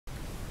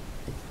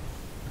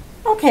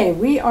Okay,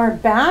 we are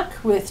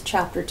back with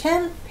Chapter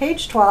 10,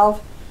 page 12,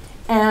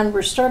 and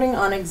we're starting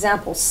on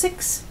example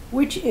 6,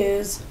 which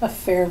is a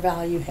fair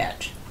value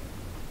hedge.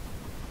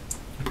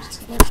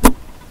 Just gonna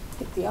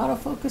get the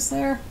autofocus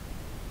there.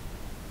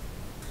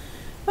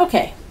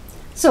 Okay,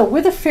 so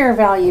with a fair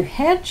value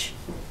hedge,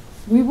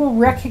 we will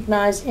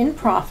recognize in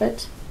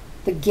profit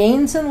the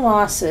gains and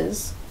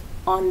losses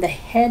on the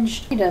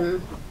hedged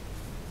item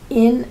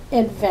in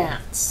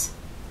advance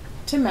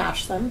to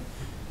match them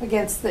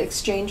against the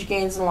exchange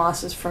gains and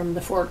losses from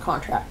the forward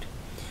contract.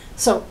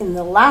 So in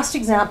the last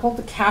example,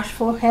 the cash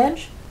flow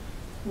hedge,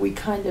 we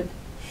kind of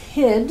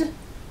hid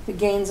the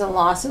gains and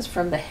losses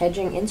from the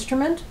hedging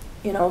instrument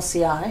in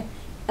OCI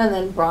and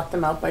then brought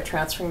them out by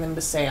transferring them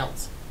to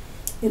sales.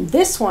 In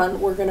this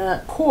one, we're going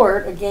to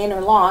record a gain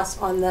or loss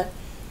on the,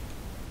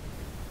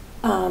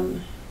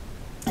 in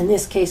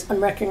this case,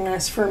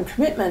 unrecognized firm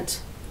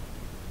commitment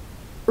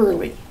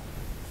early.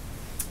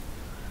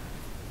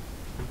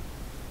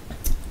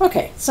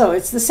 Okay, so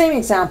it's the same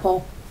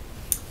example.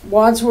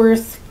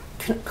 Wadsworth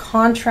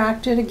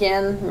contracted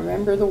again,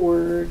 remember the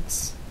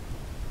words,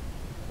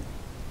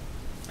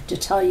 to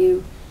tell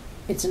you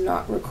it's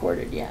not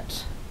recorded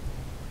yet.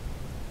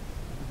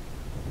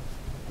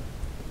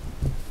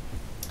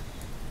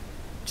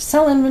 To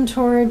sell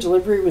inventory,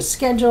 delivery was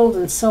scheduled,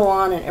 and so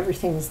on, and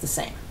everything's the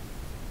same.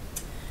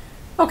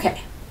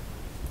 Okay,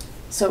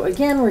 so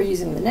again, we're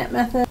using the net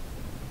method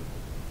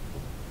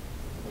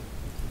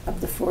of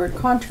the forward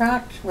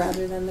contract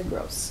rather than the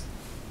gross.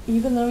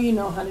 Even though you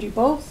know how to do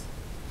both,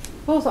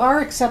 both are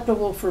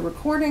acceptable for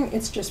recording,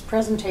 it's just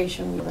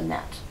presentation with a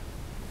net.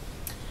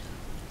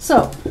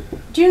 So,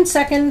 June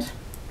 2nd,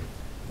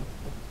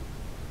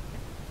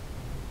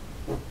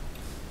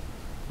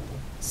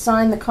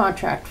 sign the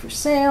contract for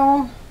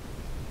sale.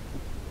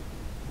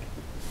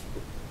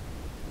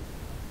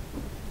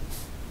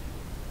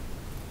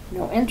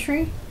 No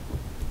entry.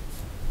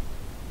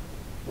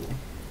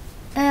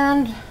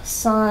 And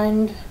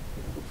signed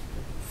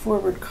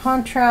forward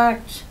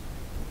contract,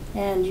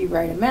 and you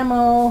write a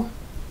memo,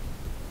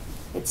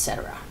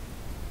 etc.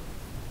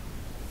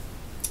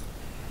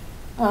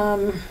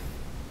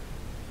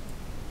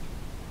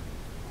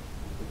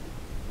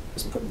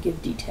 Just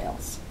give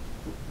details.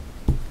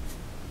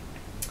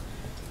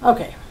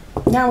 Okay,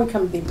 now we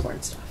come to the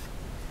important stuff.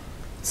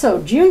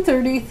 So June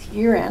 30th,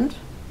 year end.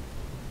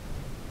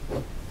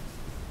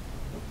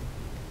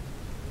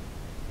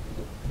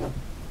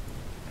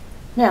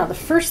 Now, the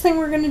first thing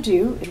we're going to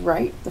do is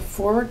write the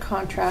forward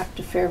contract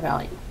to fair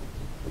value.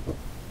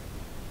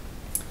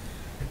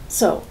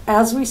 So,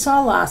 as we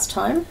saw last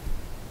time,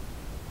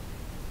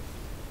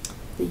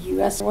 the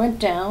US went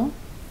down.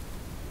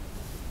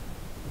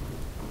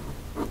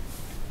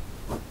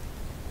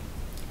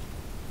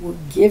 We're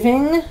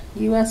giving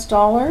US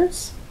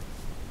dollars.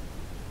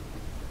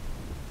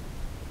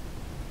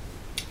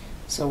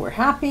 So we're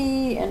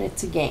happy, and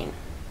it's a gain.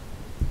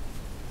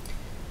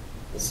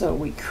 So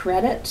we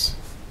credit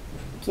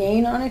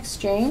gain on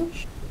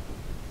exchange,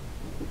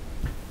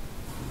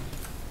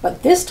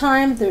 but this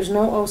time there's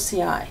no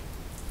OCI.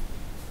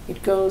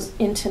 It goes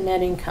into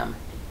net income.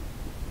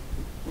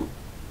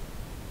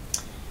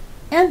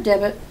 And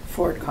debit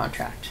forward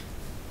contract.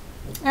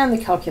 And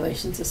the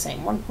calculation's the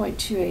same.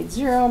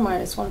 1.280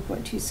 minus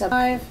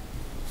 1.275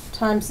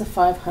 times the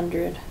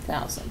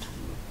 500,000,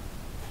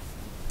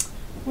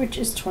 which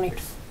is 20.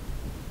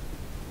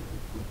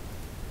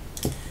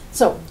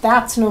 So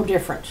that's no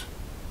different.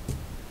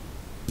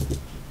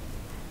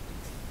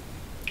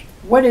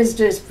 What is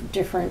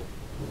different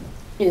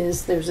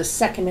is there's a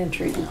second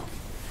entry now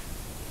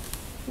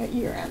at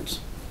year end.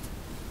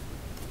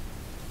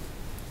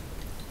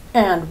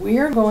 And we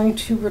are going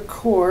to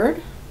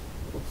record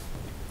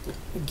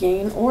a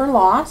gain or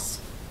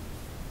loss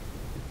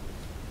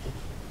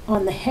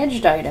on the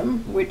hedged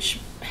item, which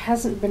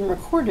hasn't been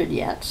recorded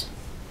yet,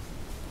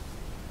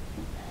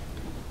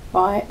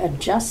 by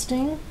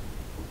adjusting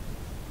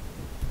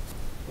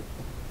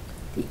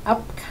the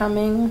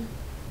upcoming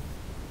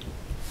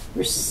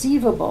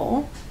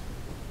receivable,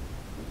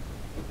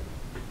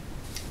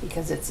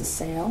 because it's a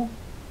sale,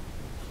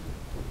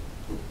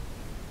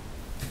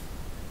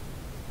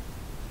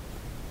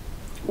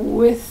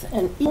 with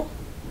an equal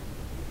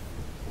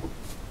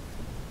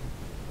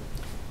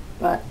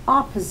but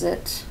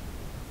opposite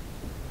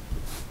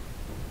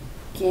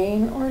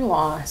gain or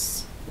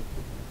loss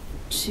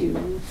to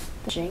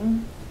the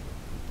hedging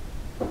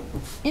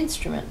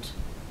instrument,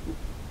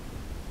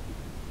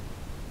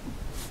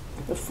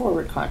 the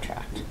forward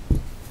contract.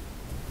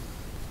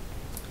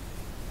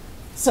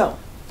 So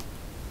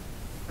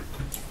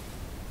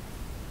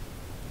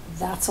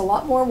that's a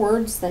lot more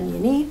words than you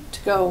need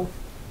to go,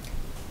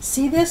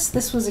 see this?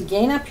 This was a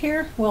gain up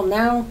here. Well,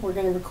 now we're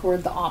going to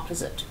record the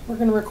opposite. We're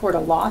going to record a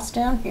loss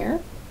down here.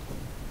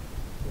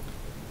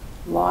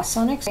 Loss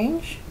on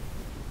exchange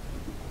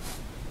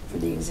for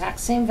the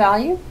exact same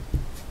value.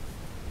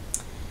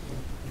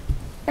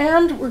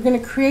 And we're going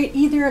to create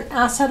either an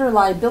asset or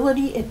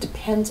liability. It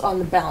depends on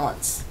the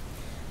balance.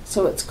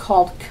 So it's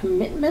called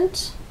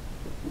commitment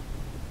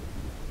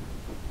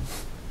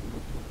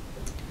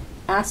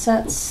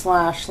assets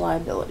slash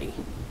liability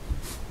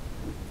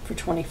for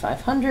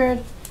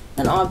 2,500.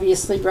 And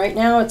obviously right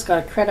now it's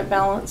got a credit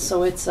balance,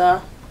 so it's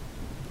a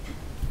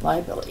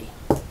liability.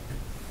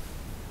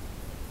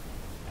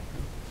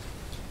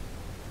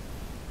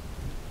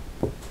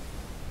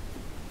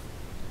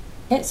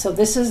 Okay, so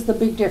this is the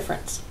big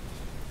difference.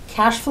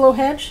 Cash flow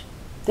hedge,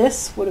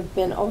 this would have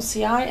been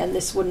OCI and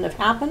this wouldn't have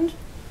happened.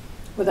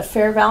 With a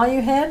fair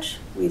value hedge,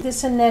 we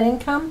this in net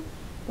income,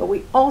 but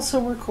we also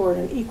record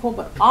an equal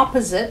but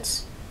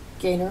opposite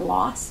gain or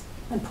loss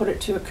and put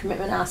it to a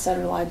commitment asset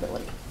or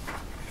liability.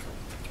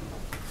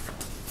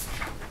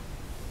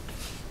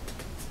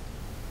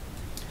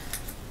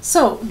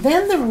 So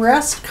then the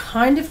rest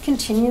kind of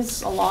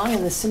continues along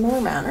in a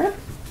similar manner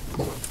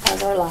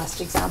as our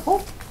last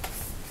example.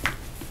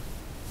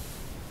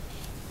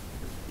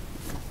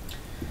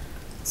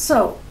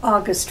 So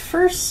August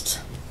 1st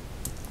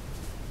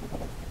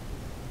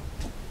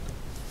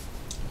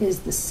is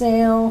the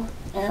sale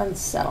and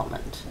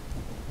settlement.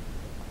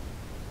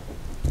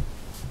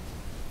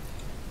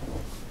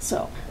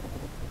 So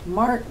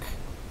mark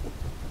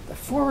the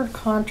forward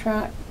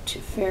contract to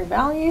fair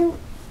value.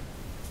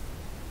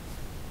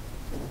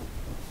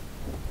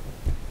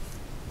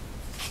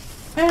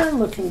 And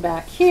looking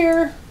back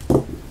here,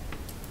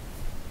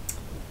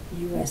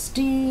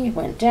 USD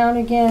went down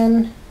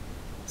again.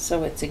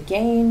 So it's a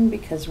gain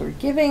because we're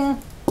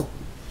giving.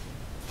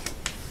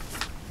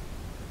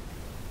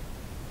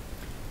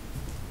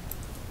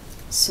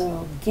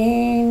 So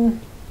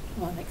gain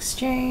on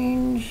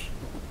exchange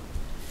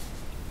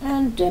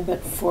and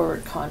debit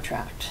forward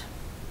contract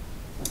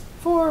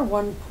for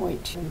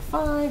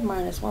 1.25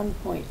 minus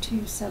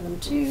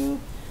 1.272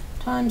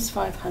 times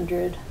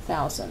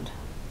 500,000.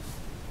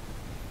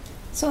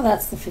 So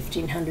that's the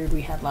 1,500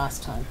 we had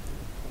last time.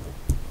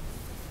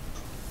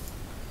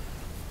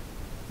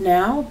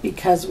 Now,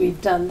 because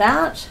we've done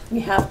that,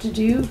 we have to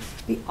do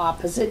the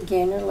opposite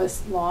gain or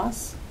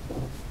loss.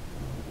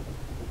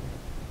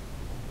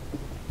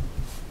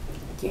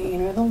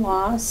 Gain or the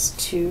loss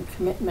to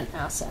commitment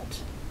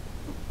asset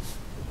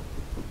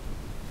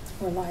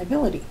or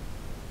liability.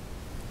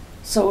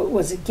 So it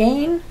was a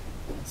gain,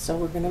 so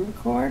we're going to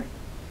record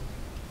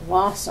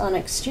loss on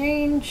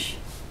exchange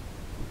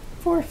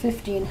for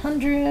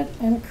 1,500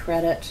 and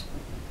credit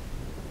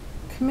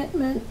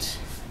commitment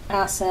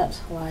asset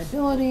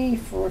liability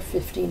for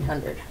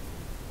 1,500.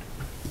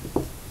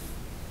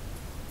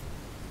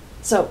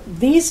 So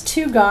these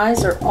two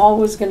guys are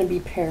always going to be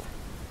paired.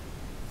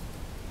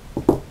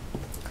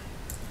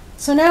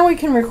 So now we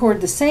can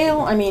record the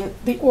sale. I mean,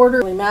 the order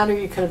doesn't really matter.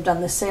 You could have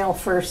done the sale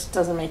first,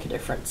 doesn't make a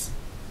difference.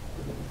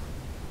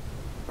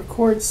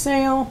 Record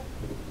sale.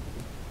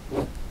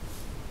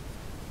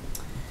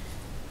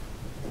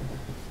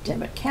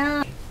 Debit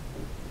cash.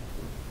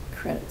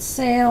 Credit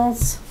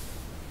sales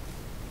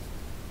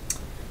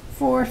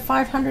for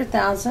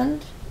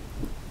 500,000.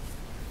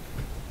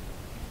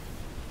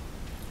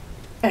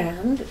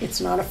 And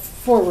it's not a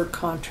forward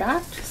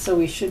contract, so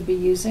we should be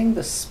using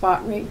the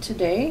spot rate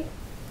today,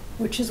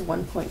 which is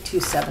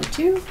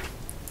 1.272.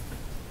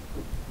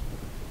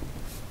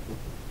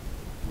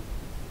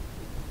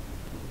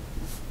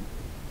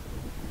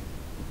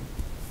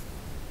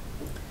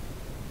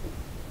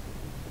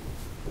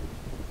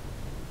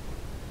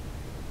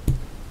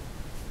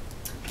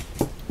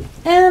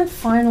 And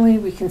finally,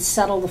 we can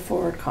settle the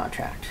forward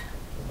contract.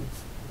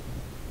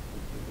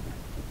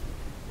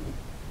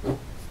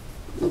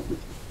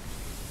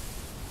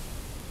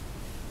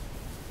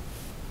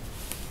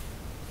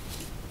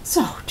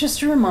 So,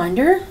 just a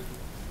reminder,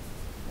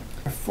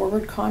 our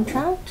forward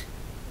contract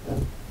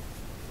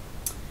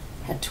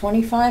had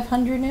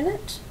 2,500 in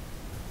it,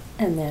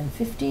 and then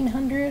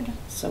 1,500,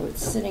 so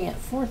it's sitting at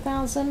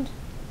 4,000.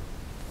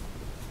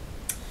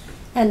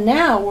 And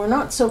now we're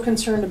not so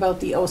concerned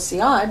about the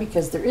OCI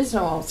because there is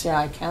no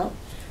OCI count,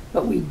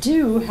 but we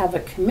do have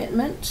a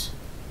commitment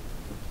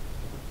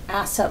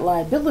asset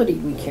liability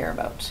we care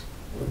about.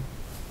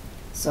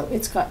 So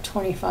it's got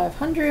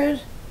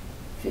 2,500,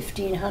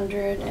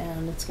 1,500,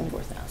 and it's going to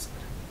go 1,000.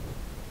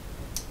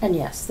 And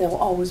yes, they'll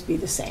always be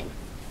the same.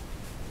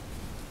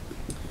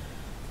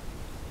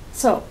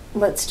 So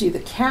let's do the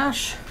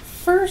cash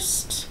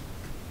first.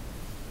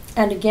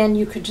 And again,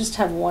 you could just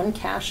have one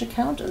cash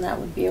account and that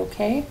would be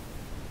okay.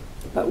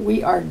 But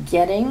we are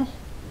getting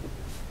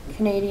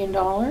Canadian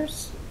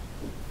dollars.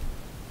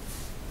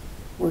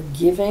 We're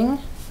giving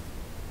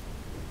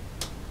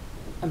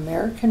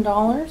American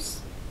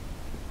dollars.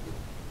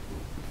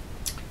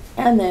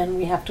 And then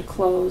we have to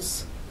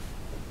close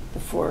the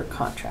forward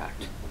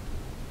contract.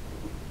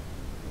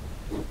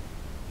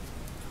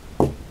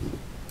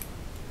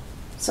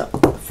 So,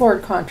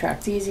 forward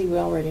contract's easy. We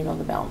already know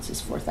the balance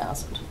is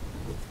 4,000.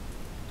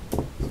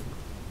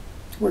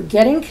 We're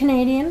getting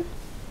Canadian.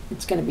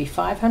 It's going to be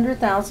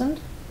 500,000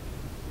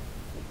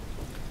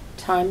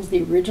 times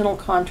the original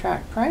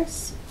contract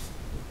price.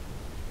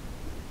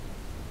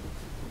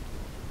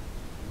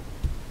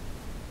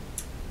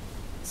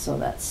 So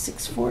that's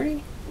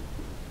 640.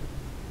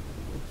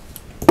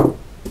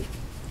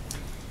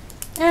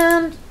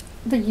 And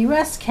the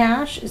US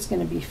cash is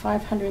going to be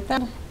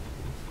 500,000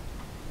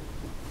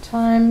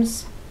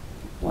 times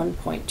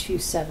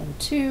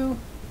 1.272,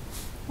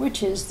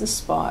 which is the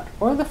spot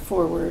or the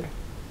forward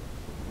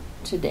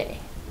today.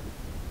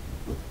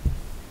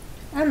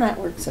 And that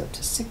works out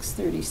to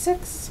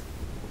 636.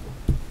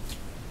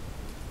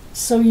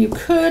 So you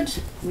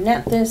could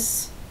net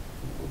this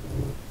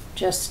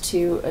just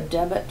to a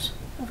debit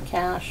of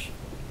cash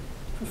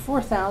for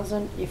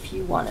 4,000 if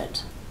you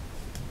wanted.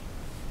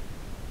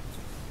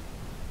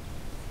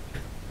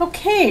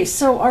 Okay,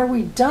 so are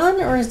we done,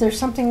 or is there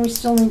something we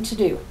still need to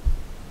do?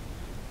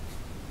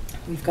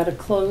 We've got to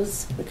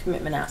close the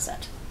commitment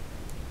asset.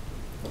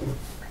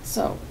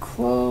 So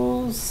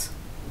close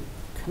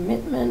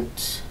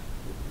commitment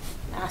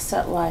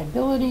asset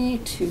liability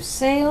to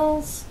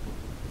sales,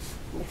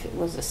 if it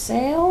was a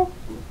sale,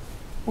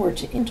 or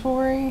to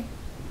inventory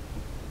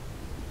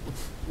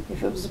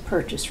if it was a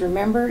purchase.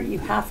 Remember, you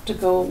have to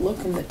go look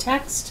in the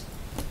text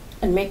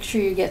and make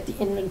sure you get the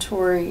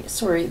inventory,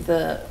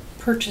 the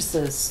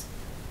purchases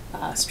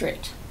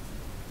straight.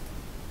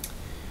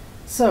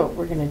 So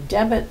we're going to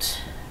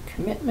debit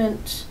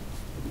commitment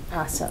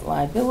asset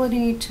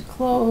liability to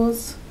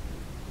close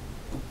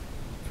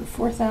for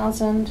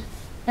 4,000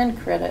 and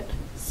credit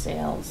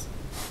sales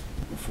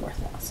for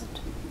 4,000.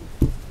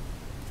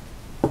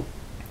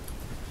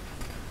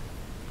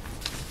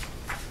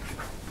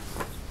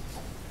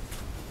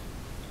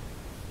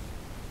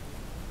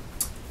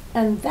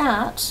 And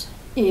that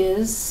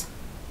is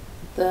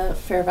the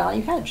fair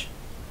value hedge.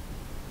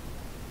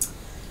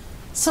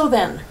 So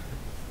then,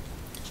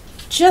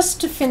 just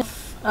to finish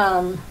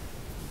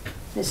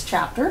this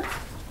chapter,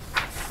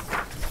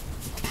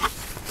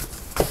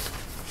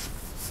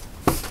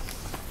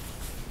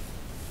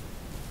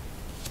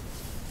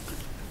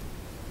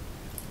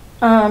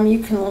 you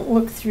can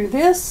look through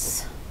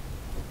this,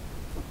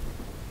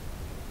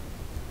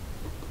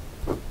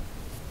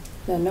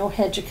 the no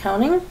hedge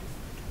accounting,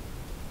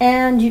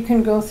 and you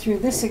can go through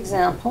this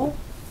example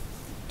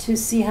to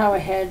see how a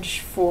hedge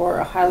for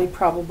a highly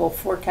probable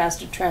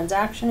forecasted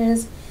transaction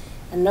is.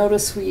 And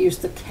notice we use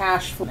the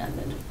cash flow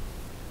method.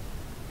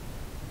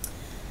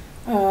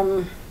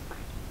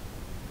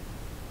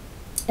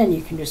 And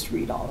you can just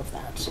read all of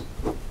that.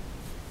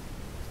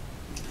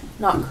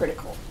 Not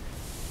critical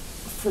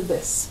for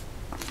this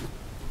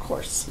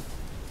course.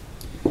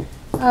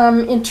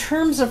 In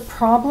terms of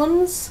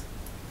problems,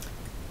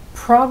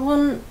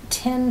 problem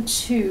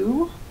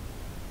 10.2,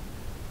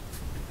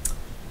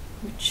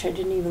 which I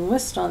didn't even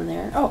list on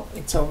there. Oh,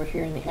 it's over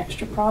here in the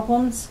extra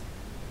problems.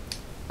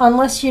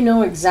 Unless you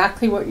know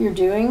exactly what you're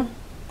doing,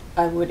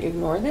 I would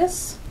ignore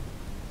this.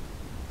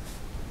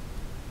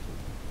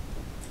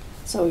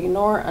 So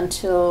ignore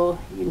until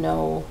you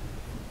know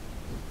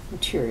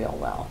material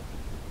well.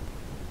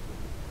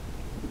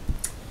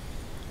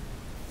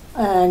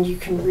 And you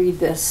can read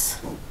this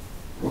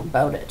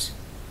about it.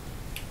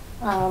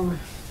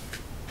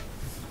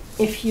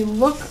 If you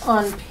look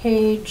on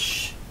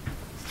page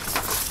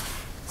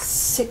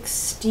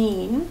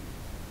 16,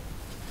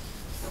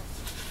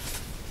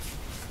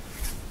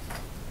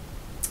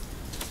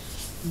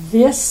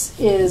 this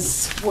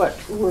is what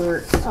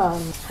we're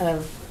kind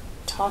of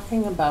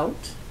talking about.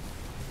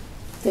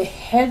 The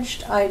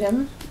hedged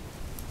item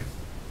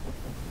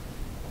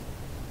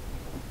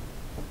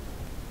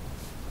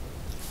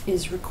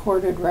is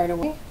recorded right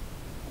away.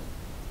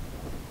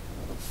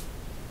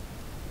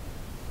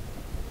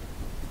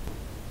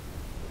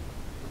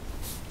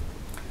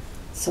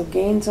 So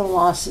gains and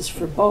losses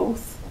for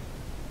both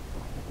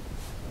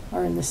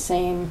are in the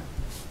same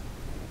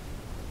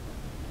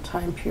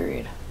time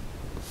period.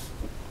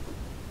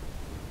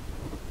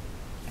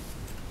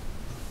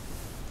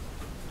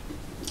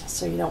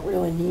 So you don't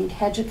really need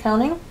hedge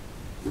accounting.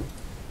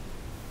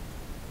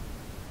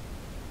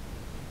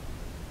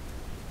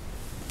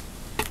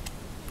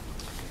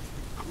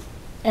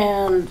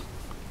 And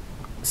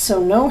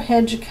so no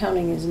hedge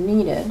accounting is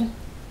needed.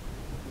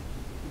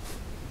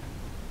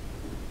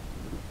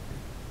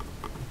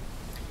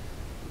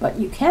 But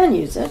you can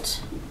use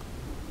it.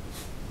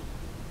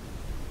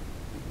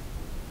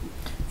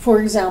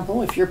 For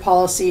example, if your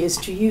policy is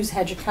to use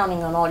hedge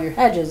accounting on all your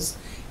hedges,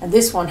 and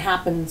this one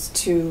happens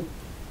to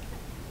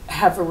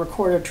have a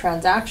recorded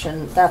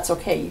transaction, that's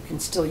okay, you can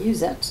still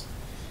use it.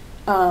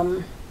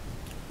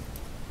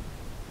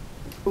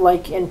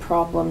 Like in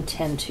problem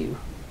 10.2.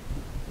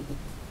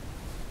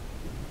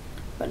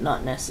 But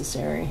not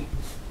necessary.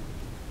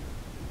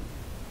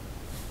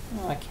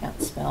 Oh, I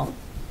can't spell.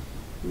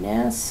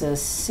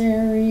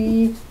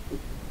 Necessary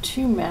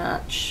to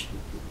match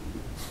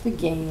the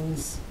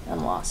gains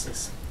and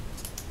losses.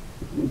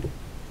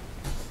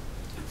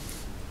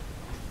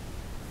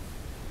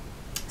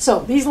 So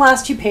these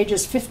last two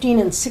pages, 15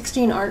 and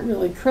 16, aren't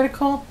really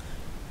critical.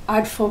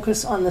 I'd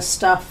focus on the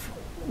stuff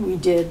we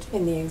did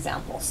in the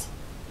examples.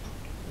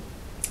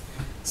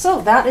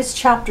 So that is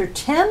chapter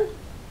 10.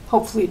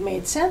 Hopefully it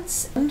made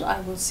sense, and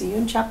I will see you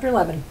in chapter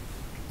 11.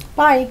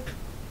 Bye.